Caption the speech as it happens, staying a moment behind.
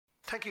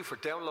Thank you for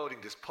downloading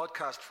this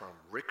podcast from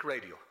Rick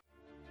Radio.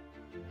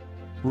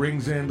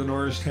 Ringsend and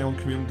Irishtown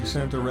Community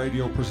Centre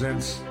Radio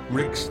presents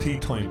Rick's Tea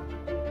Time.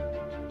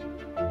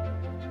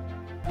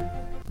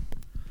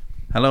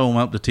 Hello and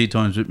welcome to Tea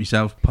Times with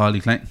myself,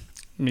 Paulie Clayton.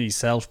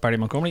 Myself, Barry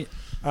Montgomery.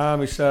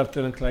 Myself,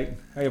 Dylan Clayton.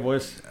 Hey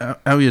boys. How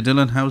are you,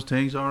 Dylan? How's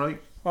things? All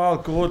right? All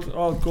good.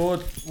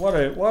 What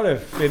a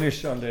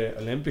finish on the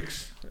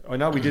Olympics. I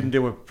know we didn't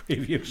do a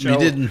preview show.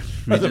 We didn't.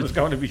 It was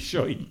going to be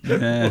shy.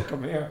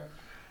 Come here.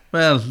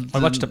 Well, I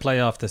watched the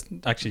playoff because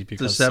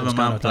the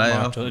 7-man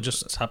playoff. It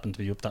just happened to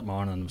be up that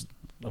morning and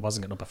I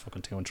wasn't getting up at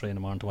fucking 2 and 3 in the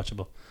morning to watch it,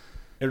 but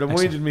It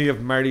reminded me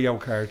of Mario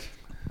Kart.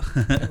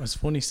 it was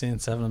funny seeing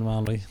 7 in the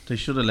morning. They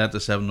should have let the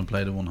 7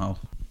 play the one hole.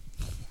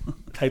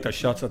 Take their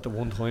shots at the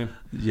one time.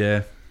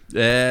 Yeah.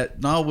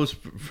 No, it was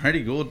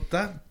pretty good.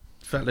 That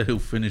fella who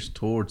finished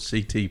third,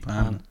 CT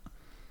Pan,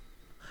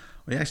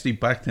 we actually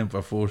backed him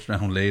for first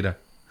round later,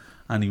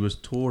 and he was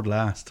third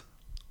last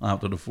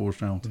after the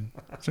first round.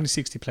 It's only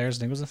 60 players,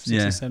 I think, was it?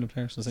 67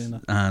 players, was saying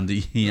that. And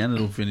he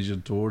ended up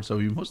finishing third, so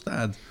he must have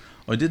had.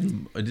 I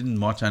didn't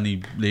watch any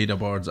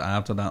leaderboards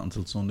after that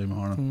until Sunday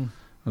morning,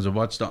 because I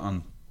watched it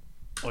on.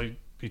 I'd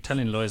be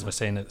telling lies by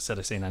saying it instead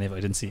of saying any of it.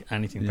 I didn't see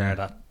anything bar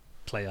that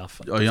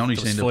playoff. I only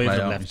There was seen the 5 of them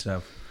playoff left.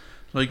 myself.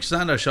 Like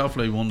Sander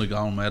Shoffley won the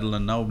gold medal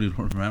and nobody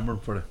would remember him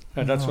for it.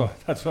 And that's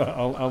what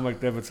Al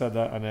McDavid said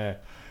that, and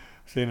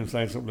seen him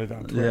saying something like that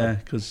on Twitter. Yeah,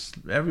 because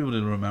everybody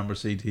will remember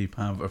CT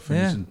Pan for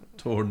finishing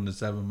third in the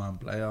 7-man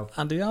playoff.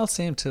 And they all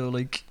seem to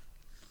like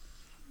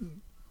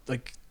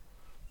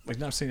I've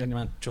never seen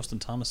anyone, Justin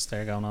Thomas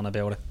there going on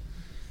about it.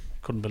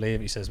 Couldn't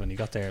believe it. He says when he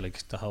got there,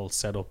 like the whole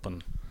setup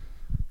and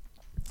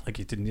like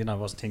he didn't, I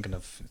wasn't thinking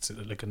of it's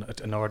like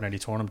an ordinary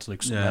tournament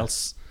like something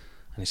else.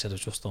 And he said it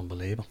was just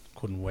unbelievable.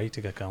 Couldn't wait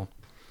to get going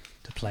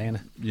to playing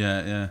it.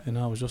 Yeah. It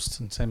was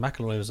just insane.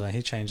 McIlroy was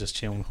he changed his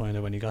tune kind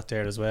of when he got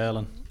there as well.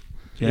 And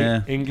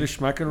English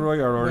McElroy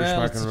or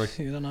Irish McElroy?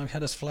 You don't know. He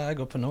had his flag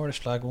up, an Irish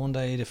flag one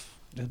day. He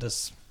did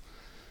this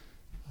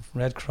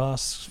Red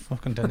Cross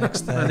fucking the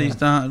next day. And he's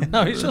done.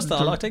 No, he's just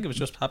I think he was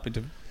just happy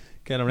to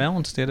get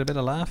around. They had a bit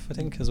of laugh, I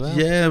think, as well.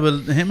 Yeah, well,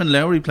 him and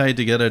Lowry played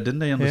together, didn't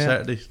they, on the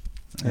Saturday?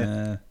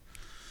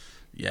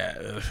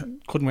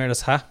 Couldn't wear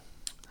his hat.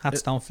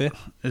 Hats don't fit.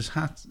 His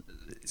hat.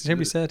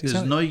 He said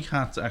his Nike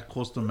hats are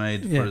custom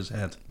made for his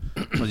head.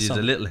 But he's a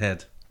little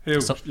head. Who?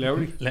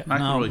 Lowry?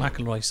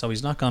 McIlroy. So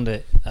he's not going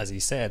to, as he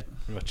said,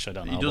 which I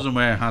don't know. He doesn't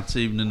wear hats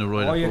even in the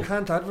Ryder Cup. You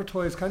can't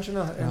advertise, can't you?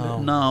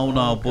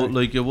 No, but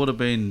like it would have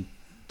been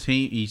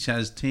he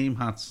says team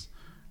hats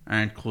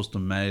aren't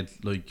custom made,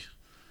 like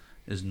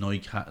his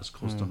Nike hat is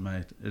custom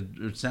made.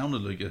 It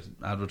sounded like an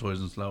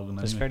advertising slogan.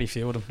 There's very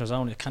few of them. There's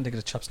only, I can't think of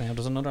the chop's name.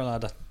 There's another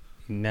lad that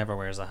never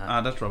wears a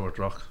hat. That's Robert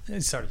Rock.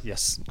 Sorry,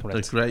 yes,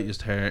 correct. The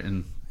greatest hair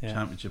in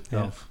championship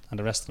golf. And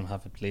the rest of them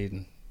have it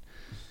bleeding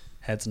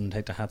heads and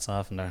take their hats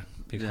off and they're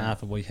big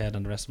half a white head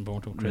and the rest of them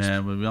burnt to a crisp. Yeah,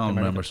 well, we all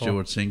remember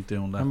Stuart Sink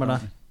doing that. Remember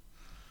that?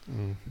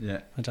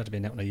 Yeah. I'd have to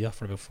be out in a yacht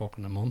for about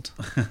fucking a month.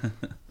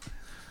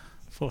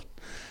 But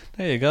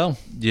there you go.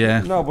 Yeah.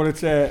 No, but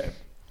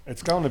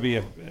it's going to be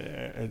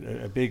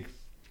a big.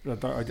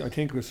 I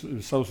think it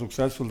was so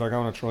successful. They're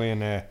going to try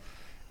and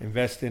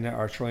invest in it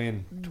or try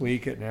and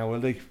tweak it now, will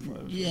they?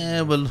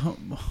 Yeah, well,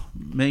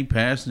 me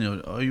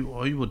personally,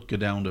 I would go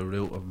down the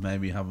route of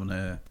maybe having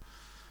a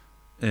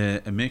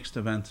mixed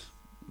event,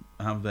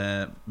 have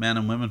men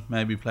and women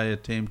maybe play a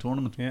team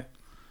tournament. Yeah,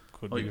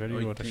 could be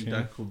very good. I think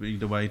that could be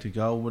the way to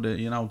go with it.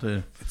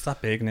 It's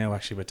that big now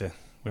actually with the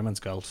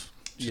women's golf.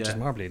 There's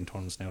more bleeding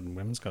tournaments now than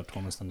women's golf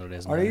tournaments than there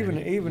is. Or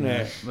even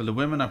well, the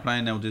women are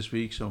playing now this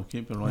week, so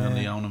keep an eye on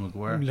Leona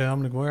McGuire.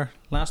 Leona McGuire.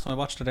 Last time I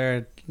watched her there,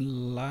 I think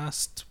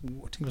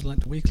it was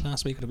like the week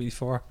last week or the week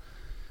before,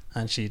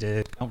 and she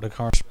did out the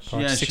course.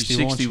 Yeah,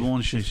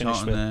 61. She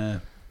shot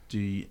in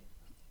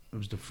it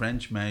was the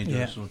French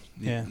major, so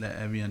the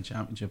Evian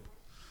Championship.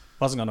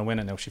 Wasn't going to win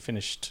it now. She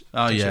finished.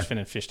 She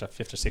finished at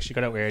 5th or 6th. She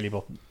got out early,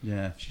 but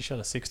she shot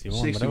a 61.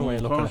 61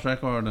 course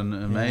record and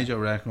a major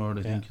record,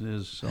 I think it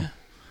is. So.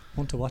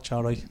 One to watch,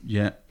 alright.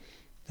 Yeah,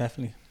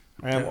 definitely.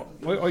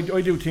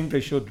 I do think they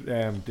should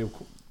do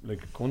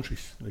like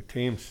countries, like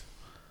teams,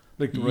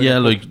 like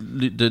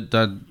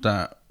the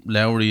that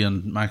Lowry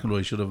and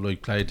McIlroy should have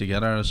like played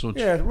together as such.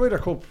 Yeah, Ryder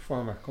Cup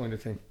format kind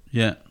of thing.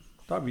 Yeah,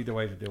 that'd be the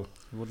way to do it.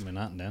 It wouldn't be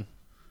nothing then.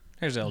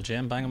 Here's the old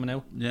Jim banging me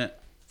now. Yeah.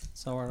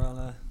 So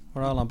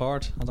we're all on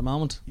board at the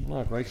moment.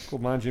 Oh, great, good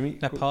man, Jimmy.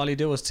 Let Paulie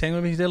do his thing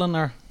with me, Dylan,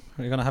 or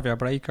are you going to have your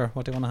break, or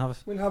what do you want to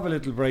have? We'll have a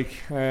little break.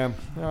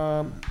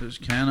 Is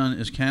Ken on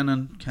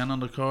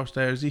the course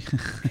there, is he?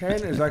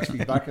 Ken is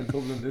actually back in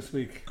Dublin this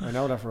week. I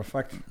know that for a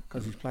fact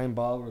because he's playing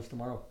ball with us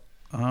tomorrow.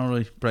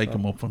 Alright, break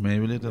him up for me,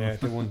 will you? Yeah,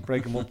 do one,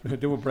 break him up.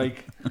 Do a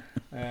break.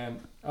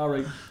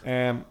 Alright.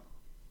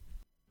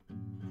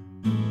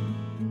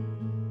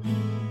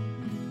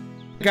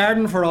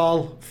 Garden for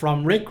All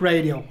from Rick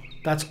Radio.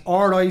 That's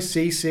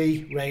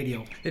RICC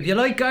Radio. If you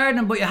like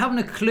gardening but you haven't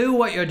a clue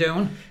what you're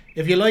doing,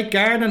 if you like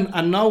gardening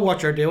and know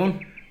what you're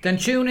doing, then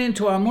tune in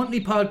to our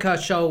monthly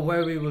podcast show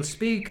where we will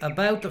speak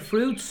about the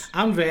fruits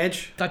and veg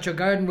that your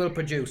garden will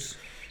produce.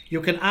 You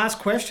can ask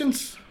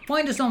questions.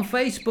 Find us on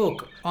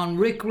Facebook on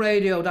Rick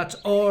Radio. That's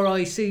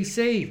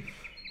RICC.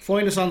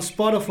 Find us on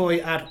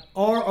Spotify at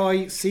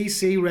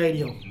RICC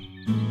Radio.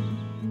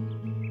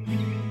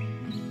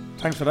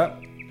 Thanks for that.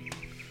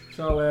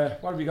 So,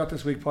 what have we got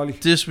this week, Polly?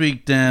 This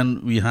week,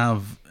 then, we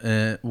have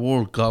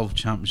World Golf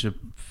Championship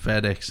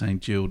FedEx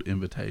St. Jude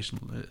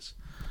Invitational. It is.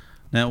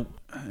 Now,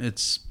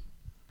 it's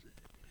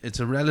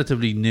a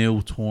relatively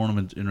new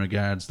tournament in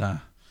regards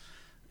that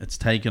it's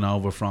taken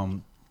over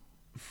from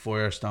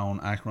Firestone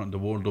Akron, the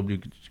World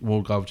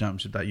Golf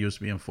Championship that used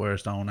to be in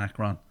Firestone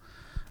Akron,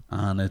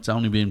 and it's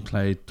only been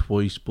played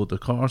twice, but the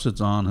course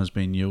it's on has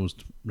been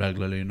used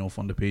regularly enough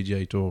on the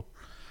PGA Tour.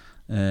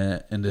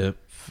 It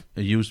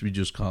used to be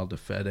just called the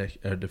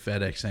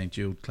FedEx St.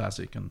 Jude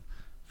Classic and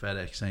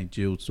FedEx St.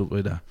 Jude, stuff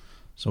like that.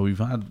 So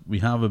we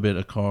have a bit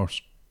of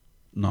course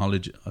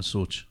knowledge as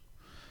such.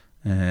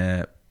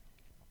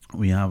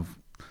 We have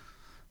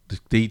the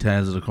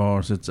details of the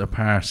course. It's a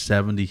par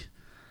 70,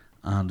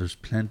 and there's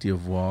plenty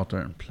of water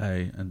and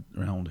play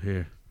around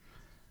here.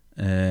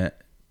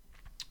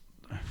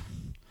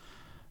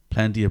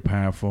 Plenty of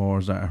par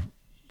 4s that are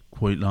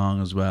quite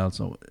long as well.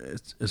 So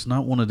it's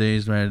not one of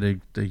these where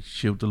they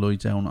shoot the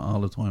lights out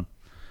all the time.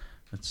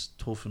 It's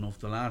tough enough.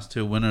 The last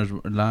two winners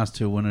of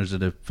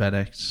the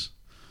FedEx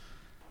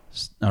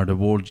or the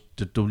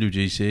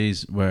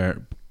WGCs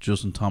were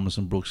Justin Thomas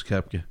and Brooks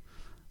Koepka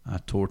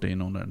at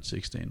 13 under and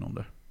 16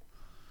 under.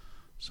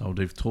 So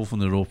they've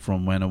toughened it up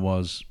from when it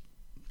was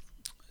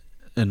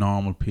a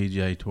normal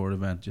PGA Tour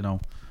event, you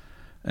know.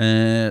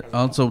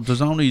 Also,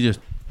 there's only just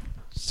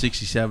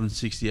 67,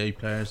 68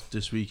 players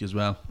this week as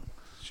well.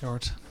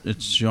 Short.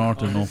 It's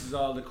short enough. This is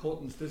all the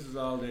cuttings. This is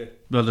all the.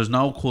 Well, there's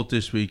no cut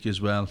this week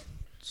as well.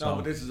 So. No,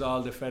 but this is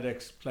all the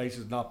FedEx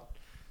places, not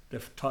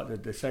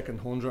the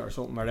second 100 or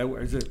something are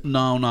out, is it?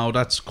 No,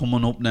 that's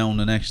coming up now in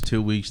the next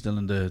 2 weeks, still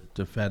in the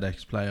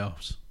FedEx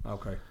playoffs.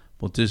 Okay.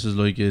 But this is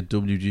like a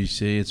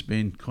WGC. It's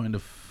been kind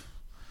of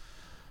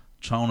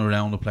thrown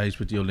around the place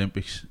with the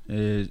Olympics.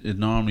 It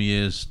normally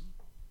is.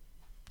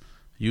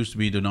 Used to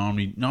be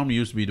normally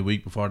used to be the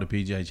week before the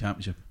PGA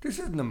Championship. This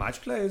isn't a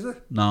match play, is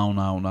it? No.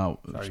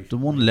 Sorry. The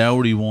one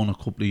Lowry won a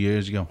couple of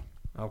years ago.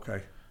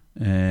 Okay.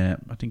 I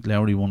think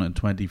Lowry won it in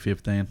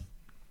 2015.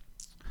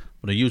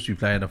 But it used to be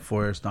played at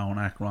Firestone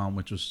Akron,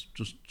 which was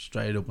just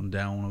straight up and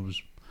down. It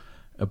was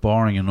a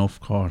boring enough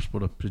course,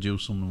 but it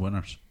produced some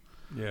winners.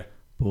 Yeah.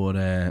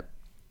 But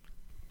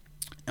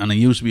and it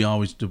used to be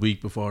always the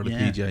week before the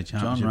PGA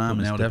Championship. John Ram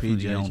but is now the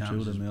definitely PGA going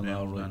Championship through the mill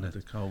now, now, and and it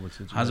the COVID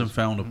situation. hasn't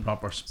found a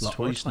proper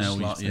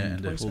slot yet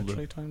in the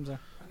Three times there.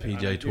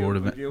 PGA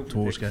Tour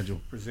tour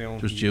schedule,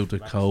 just due to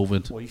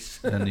COVID twice.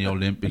 and the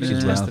Olympics He's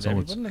as well. tested So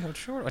every- it's wouldn't he? I'm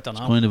sure. I don't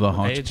know. kind of a Age, I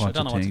hodgepodge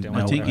don't know of what to thing. do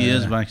I with think it. he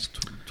is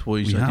vaxxed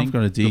twice. We I have think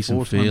got a decent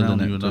the field field in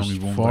and it. there's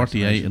There's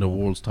 48 of the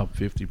world's top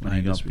 50 And he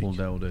playing got this week. pulled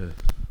out of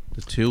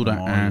The two that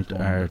Memorial aren't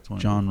Tour are time.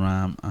 John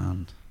Ram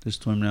and this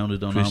time round. I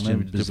don't Christian know.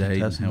 Maybe different Bizet.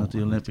 testing Now, at the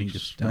I Olympics think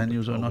it's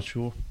venues. I'm COVID. not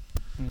sure.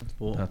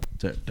 But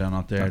they're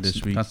not there that's,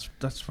 this week.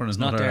 That's for He's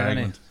not another there,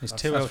 argument. He's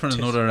That's two That's out. for two-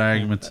 another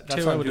argument. That's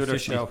Two on out the other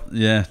officially. show.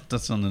 Yeah,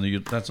 that's on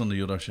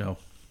the other show.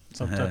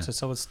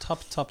 So it's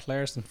top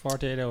players and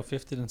 48 out of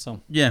 50 and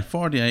some. Yeah,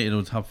 48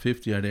 of the top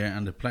 50 are there,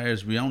 and the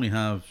players, we only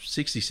have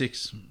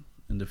 66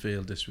 in the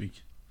field this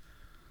week.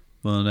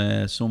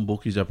 But some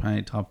bookies are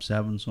paying top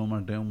 7, some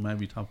are down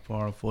maybe top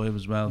 4 or 5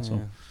 as well.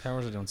 So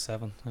Powers are doing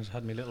 7. I just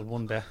had my little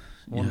one bet.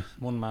 Yeah.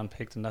 One man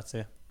picked and that's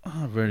it.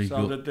 very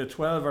So good. the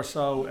 12 or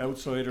so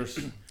outsiders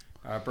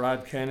are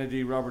Brad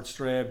Kennedy, Robert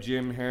Straub,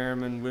 Jim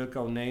Herman,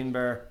 Wilco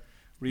Nainbar,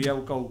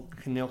 Ryoko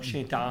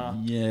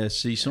Kinoshita, Yeah,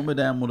 see, some of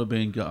them would have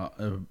been got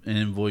an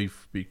invite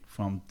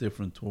from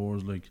different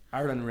tours, like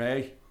Aaron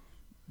Ray,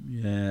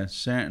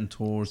 certain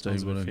tours they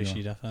Sounds a would bit have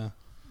fishy, got. that fella.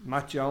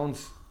 Matt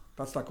Jones.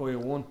 That's that guy who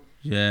won.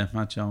 Yeah,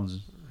 Matt Jones.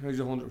 He's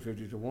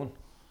 150 to 1.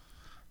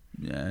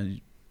 Yeah,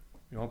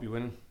 You won't be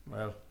winning.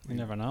 Well, You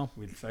never know.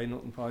 we'll say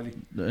nothing, Polly.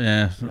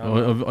 yeah.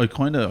 Yeah.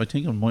 I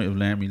think I might have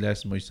learned my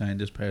lesson by saying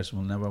this person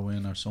will never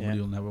win or somebody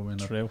Yeah. will never win.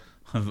 True.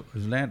 I've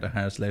learned a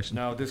harsh lesson.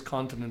 No, this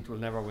continent will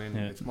never win.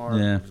 Yeah. It's more.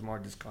 Yeah. It's more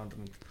this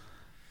continent.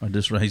 Or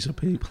this race of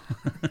people.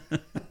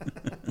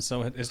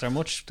 So is there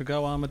much to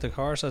go on with the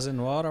course as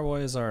in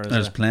water-wise? Or is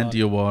There's it plenty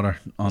of water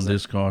on Is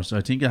this course.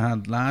 I think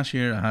last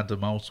year I had the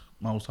most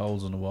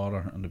holes in the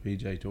water on the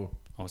PGA Tour.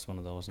 Oh, it's one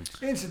of those.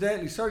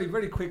 Incidentally, sorry,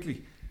 very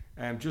quickly,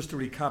 just to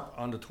recap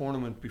on the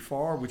tournament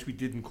before, which we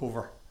didn't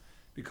cover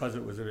because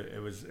it was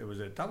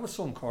that was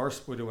some course,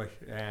 by the way.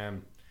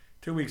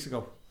 2 weeks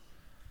ago.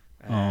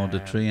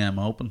 The 3M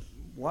Open.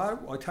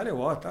 What I tell you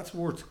what, that's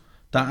worth.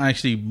 That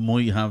actually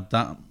might have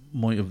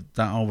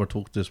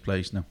overtook this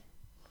place now.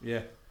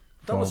 Yeah,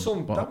 that was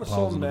some. That was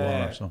Balls some. in the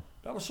water, so.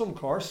 That was some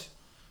course.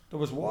 There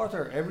was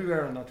water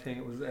everywhere on that thing.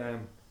 It was.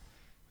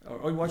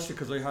 I watched it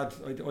because I had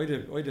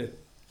a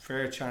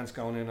fair chance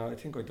going in. I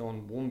think I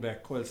done one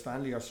bet, Kyle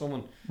Stanley or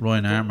someone.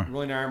 Ryan Armour.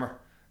 Ryan Armour,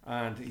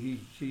 and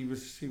he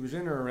was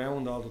in or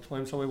around all the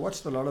time. So I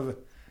watched a lot of it.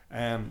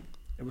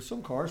 It was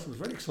some course. It was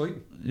very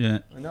exciting. Yeah.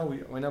 I know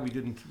we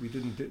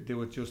didn't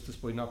do it justice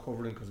by not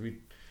covering because we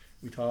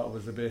thought it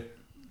was a bit.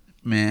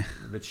 Meh.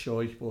 A bit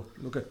shy, but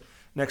look at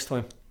next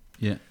time.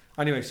 Yeah.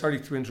 Anyway, sorry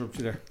to interrupt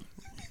you there.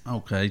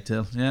 Okay,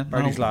 Till. Yeah.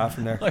 Barney's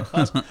laughing there.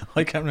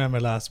 I can't remember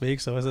last week,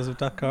 so I says with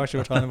that course you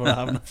were talking about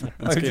having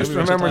a I just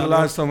remember the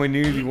last time I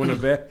nearly won a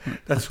bet.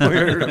 That's what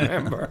I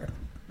remember.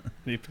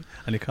 and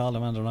you called the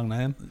man the wrong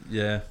name.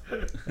 Yeah.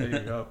 There you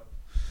go.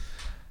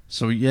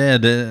 So yeah,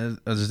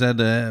 as I said,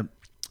 there's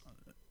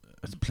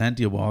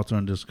plenty of water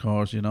in this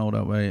course, you know,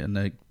 that way, and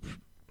like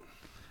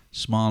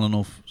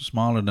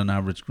smaller than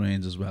average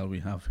greens as well. We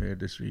have here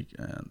this week,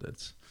 and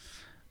it's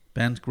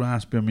bent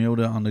grass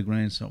Bermuda on the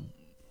green. So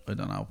I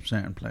don't know,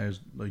 certain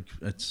players like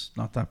it's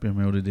not that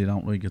Bermuda they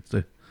don't like. It's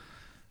the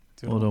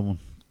other one,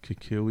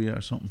 Kikuyu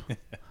or something.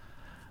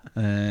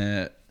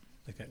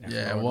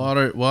 Yeah,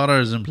 water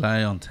is in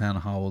play on 10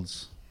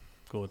 holes.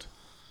 Good.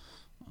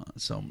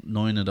 So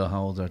 9 of the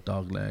holes are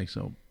dog legs.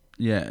 So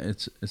yeah,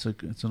 it's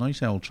a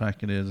nice old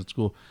track. It is. It's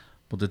cool.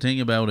 But the thing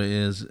about it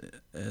is,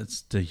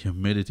 it's the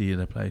humidity of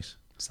the place.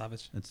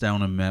 Savage. It's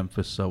down in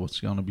Memphis, so it's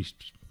gonna be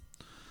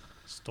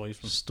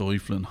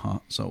stifling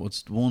hot. So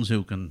it's the ones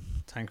who can.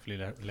 Thankfully,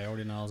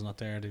 Lowry Nall's not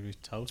there to be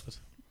toasted.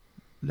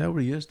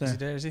 Lowry is there. Is he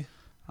there? Is he?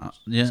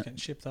 Yeah. He's getting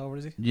shipped over,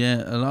 is he?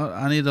 Yeah,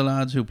 any of the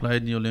lads who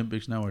played in the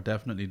Olympics now are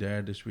definitely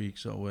there this week.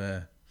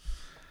 So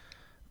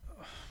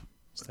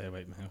stay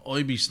away from him.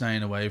 I'd be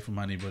staying away from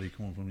anybody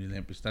coming from the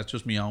Olympics. That's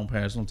just my own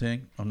personal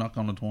thing. I'm not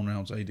going to turn around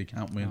and say they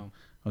can't win,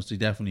 because they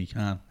definitely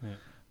can. Yeah.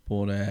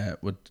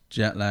 But with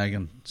jet lag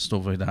and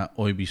stuff like that,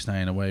 I'd be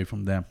staying away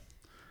from them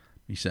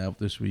myself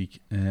this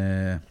week.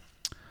 I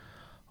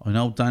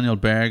know Daniel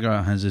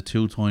Berger has a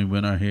 2-time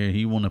winner here.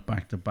 He won it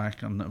back to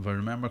back, and if I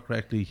remember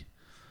correctly,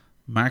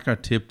 Marker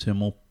tipped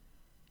him up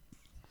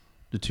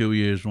the 2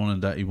 years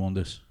running that he won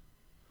this.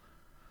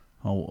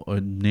 Oh, I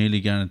nearly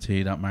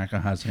guarantee that Marker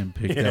has him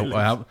picked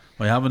out.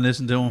 I haven't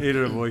listened to him.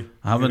 Neither have I.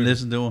 I haven't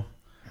listened to him,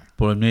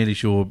 but I'm nearly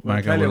sure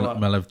Marker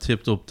will have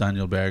tipped up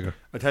Daniel Berger.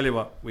 I tell you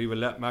what, we will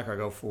let Marker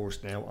go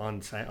first now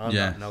on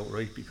that note,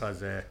 right?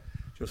 Because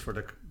just for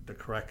the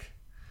correct,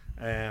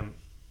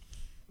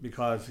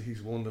 because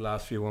he's won the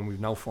last few and we've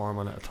no form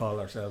on it at all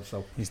ourselves.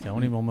 So he's the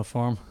only one with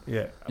form.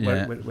 Yeah.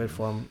 With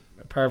form,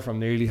 apart from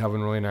nearly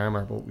having Ryan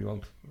Armour, but we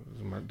won't.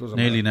 Doesn't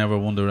nearly matter. Never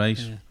won the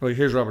race. Yeah. Right,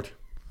 here's Robert.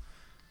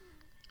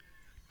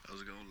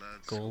 How's it going,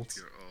 lads? Gold. Hope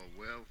you're all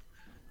well.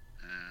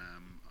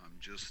 I'm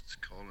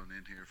just calling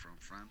in here from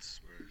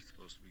France, where it's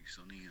supposed to be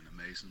sunny and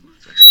amazing.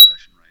 It's actually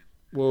flashing rain.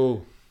 Whoa.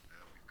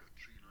 We've got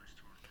 3 nice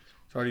tournaments.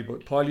 Sorry,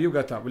 but Paul, you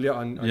got that, will you?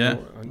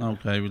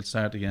 Okay, we'll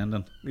start again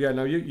then. Yeah,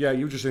 no,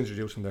 you just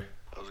introduce him there.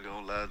 How's it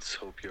going, lads?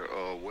 Hope you're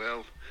all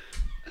well.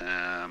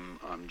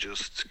 I'm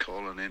just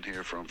calling in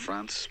here from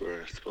France,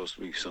 where it's supposed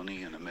to be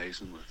sunny and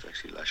amazing, with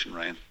actually lashing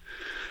rain.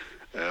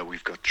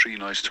 We've got 3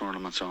 nice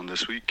tournaments on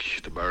this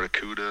week: the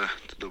Barracuda,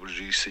 the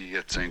WGC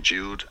at St.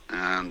 Jude,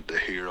 and the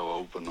Hero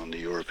Open on the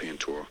European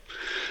Tour.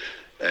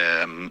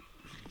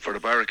 For the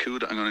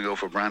Barracuda, I'm going to go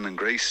for Brandon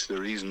Grace. The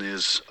reason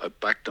is I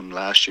backed him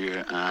last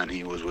year and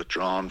he was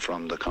withdrawn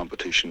from the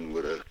competition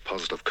with a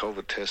positive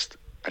COVID test,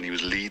 and he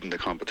was leading the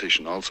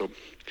competition also.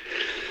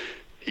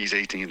 He's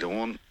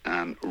 18-1,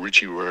 and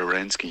Richie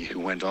Wierenski, who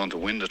went on to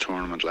win the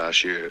tournament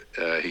last year,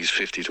 he's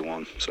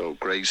 50-1. So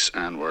Grace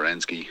and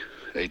Wierenski,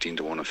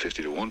 18-1 and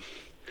 50-1.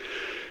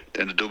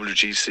 Then the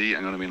WGC,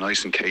 I'm going to be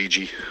nice and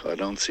cagey. I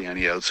don't see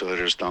any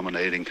outsiders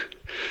dominating.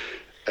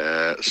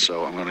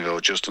 So I'm going to go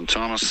with Justin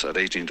Thomas at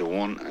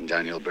 18-1 and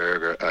Daniel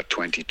Berger at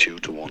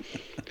 22-1.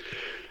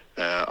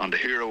 On the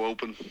Hero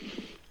Open,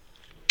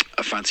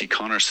 I fancy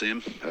Connor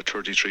Sim at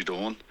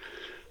 33-1.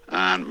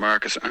 And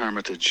Marcus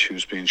Armitage,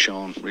 who's been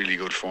shown really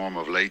good form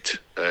of late,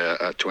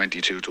 at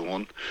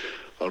 22-1.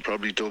 I'll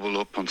probably double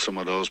up on some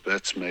of those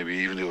bets, maybe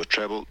even do a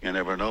treble. You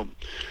never know.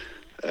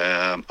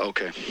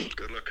 Okay,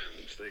 good luck.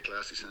 Stay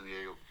classy, San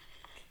Diego.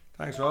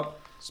 Thanks, Rob.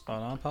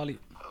 Spot on, Polly.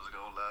 How's it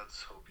going,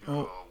 lads? Hope you're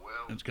all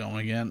well. It's going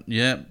again.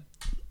 Yeah,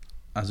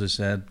 as I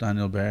said,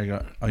 Daniel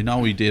Berger, I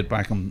know he did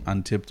back him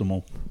and tipped him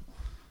up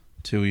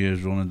 2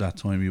 years running. That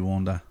time he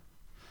won that.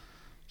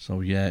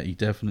 So yeah, he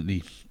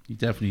definitely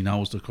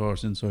knows the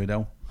course inside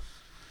out.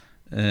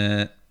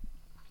 Will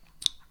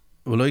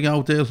I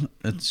go, Dale?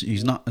 It's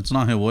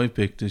not who I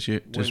picked this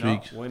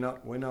week. Why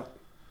not?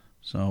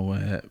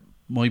 So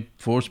my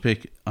first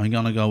pick, I'm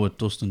gonna go with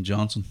Dustin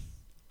Johnson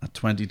at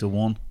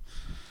 20-1.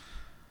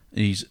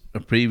 He's a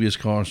previous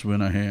course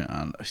winner here,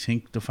 and I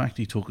think the fact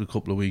he took a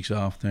couple of weeks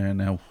off there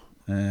now,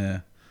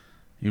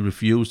 he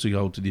refused to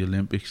go to the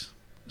Olympics,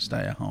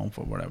 stay at home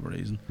for whatever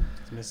reason.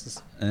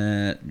 Misses.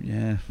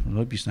 Yeah, well,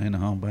 I'd be staying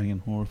at home banging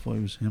her if I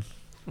was him.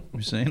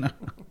 You seen that?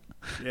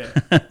 Yeah.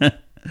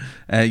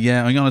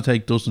 Yeah, I'm gonna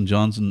take Dustin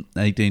Johnson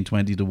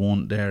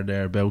 18-20-1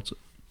 thereabouts.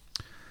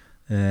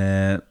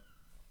 I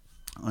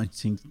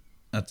think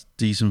that's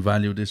decent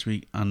value this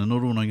week. And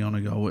another one I'm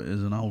gonna go with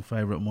is an old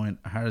favourite of mine,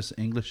 Harris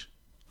English.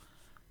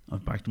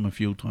 I've backed him a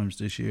few times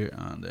this year,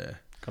 and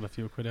got a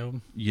few quid out of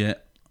him. Yeah,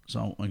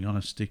 so I'm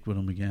gonna stick with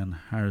him again.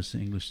 Harris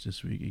English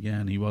this week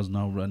again. He was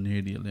nowhere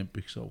near the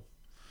Olympics, so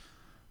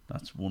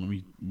that's one of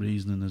my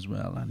reasoning as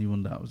well.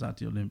 Anyone that was at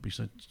the Olympics,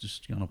 I'm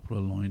just gonna put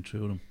a line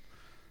through them.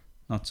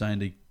 Not saying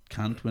they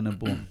can't win it,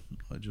 but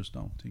I just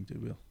don't think they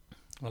will.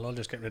 Well, I'll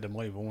just get rid of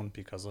my one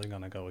because I'm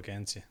going to go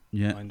against you.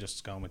 Yeah, I'm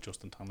just going with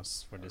Justin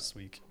Thomas for this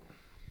week.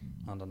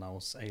 On the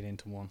nose,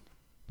 18-1.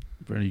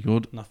 very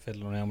good. Not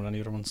fiddling around with any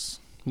other ones.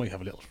 Might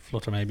have a little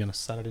flutter maybe on a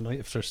Saturday night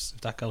if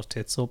that goes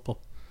tits up. But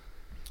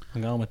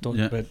I'm going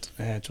with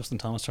Justin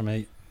Thomas for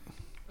me.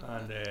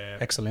 And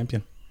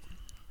Ex-Olympian.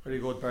 very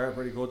good, Barry,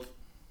 very good.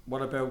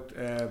 What about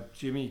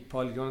Jimmy?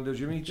 Paul, you want to do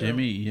Jimmy?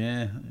 Jimmy,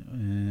 yeah.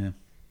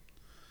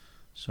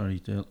 Sorry,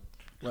 Dale.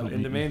 Well,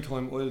 in the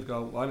meantime, I'll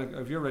go.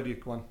 If you're ready,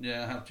 go on.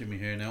 Yeah, I have Jimmy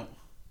here now.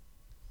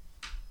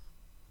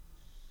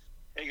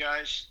 Hey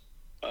guys,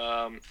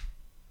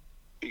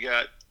 we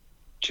got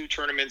 2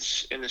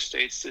 tournaments in the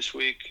States this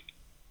week,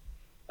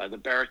 the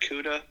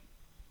Barracuda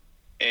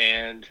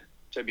and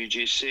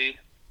WGC.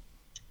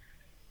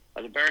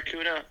 The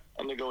Barracuda,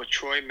 I'm going to go with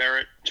Troy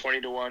Merritt,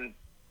 20-1.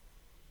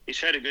 He's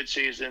had a good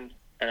season,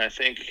 and I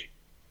think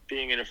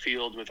being in a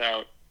field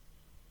without,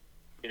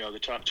 the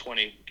top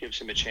 20 gives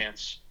him a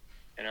chance,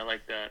 and I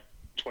like that,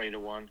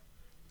 20-1.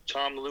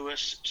 Tom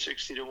Lewis,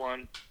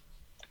 60-1.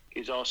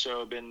 He's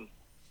also been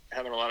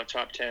having a lot of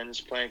top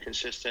 10s, playing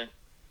consistent.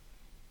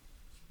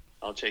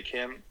 I'll take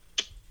him.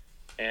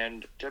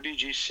 And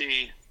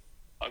WGC,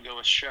 I'll go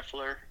with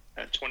Scheffler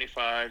at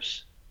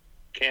 25s,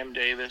 Cam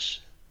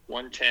Davis,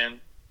 110,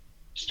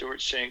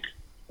 Stuart Sink,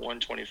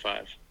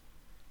 125.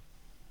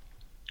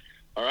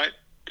 All right,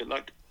 good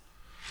luck.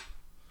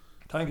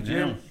 Thank you,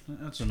 Jim. Yeah,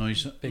 that's a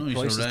nice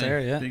prices array. there,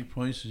 yeah. Big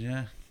prices,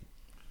 yeah.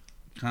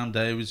 Cam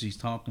Davis, he's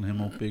talking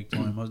him up big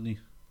time, hasn't he?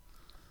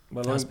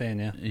 Well, Has been,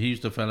 yeah. He's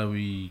the fella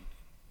he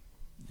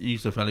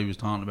was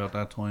talking about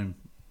that time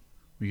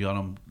we got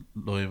him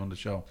live on the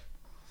show.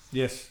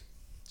 yes.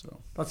 So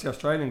That's the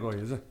Australian guy,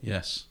 is it?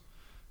 yes.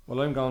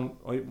 Well, I'm going.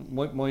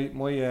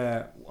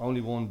 My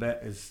only one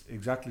bet is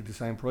exactly the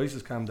same price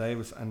as Cam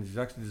Davis, and he's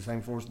actually the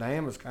same first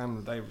name as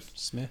Cam Davis.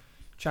 Smith.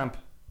 Champ.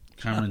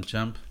 Cameron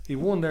Champ. He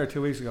won there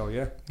 2 weeks ago,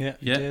 yeah. Yeah,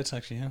 Yeah. he did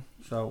actually, yeah.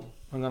 So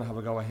I'm gonna have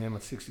a go at him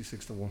at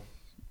 66-1.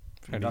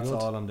 Very That's good.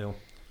 all I'm doing.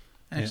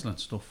 Excellent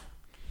stuff.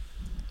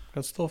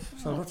 Good stuff.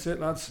 So that's it,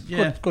 lads.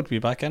 Yeah. Good to be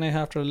back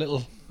after a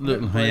little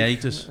Little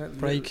hiatus.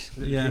 break.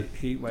 Yeah.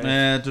 Heat wave.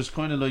 There's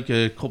kind of like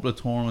a couple of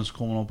tournaments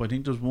coming up. I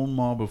think there's one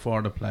more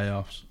before the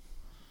playoffs.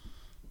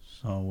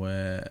 So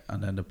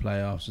and then the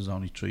playoffs is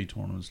only 3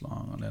 tournaments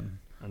long,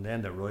 And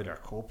then the Ryder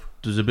Cup.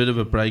 there's a bit of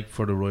a break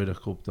for the Ryder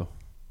Cup though.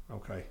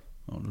 Okay.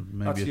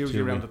 Maybe That's a usually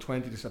 2 around week. the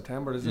 20th of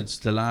September, isn't It's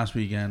the last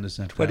weekend of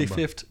September.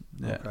 25th.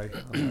 Yeah. it? Okay.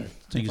 I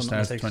think it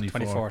starts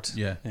 24th.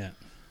 Yeah. Yeah.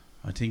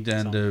 I think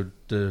then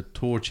the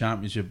Tour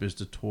Championship is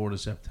the Tour of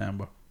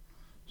September.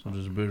 So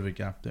there's a bit of a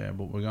gap there,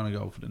 but we're going to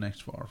go for the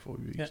next 4 or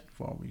 5 weeks, Yeah.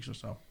 4 weeks or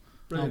so.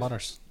 No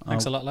matters.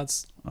 Thanks a lot,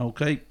 lads.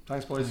 Okay.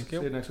 Thanks, boys. Thank See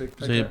you. you next week.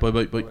 Take See you. care.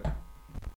 Bye. Bye.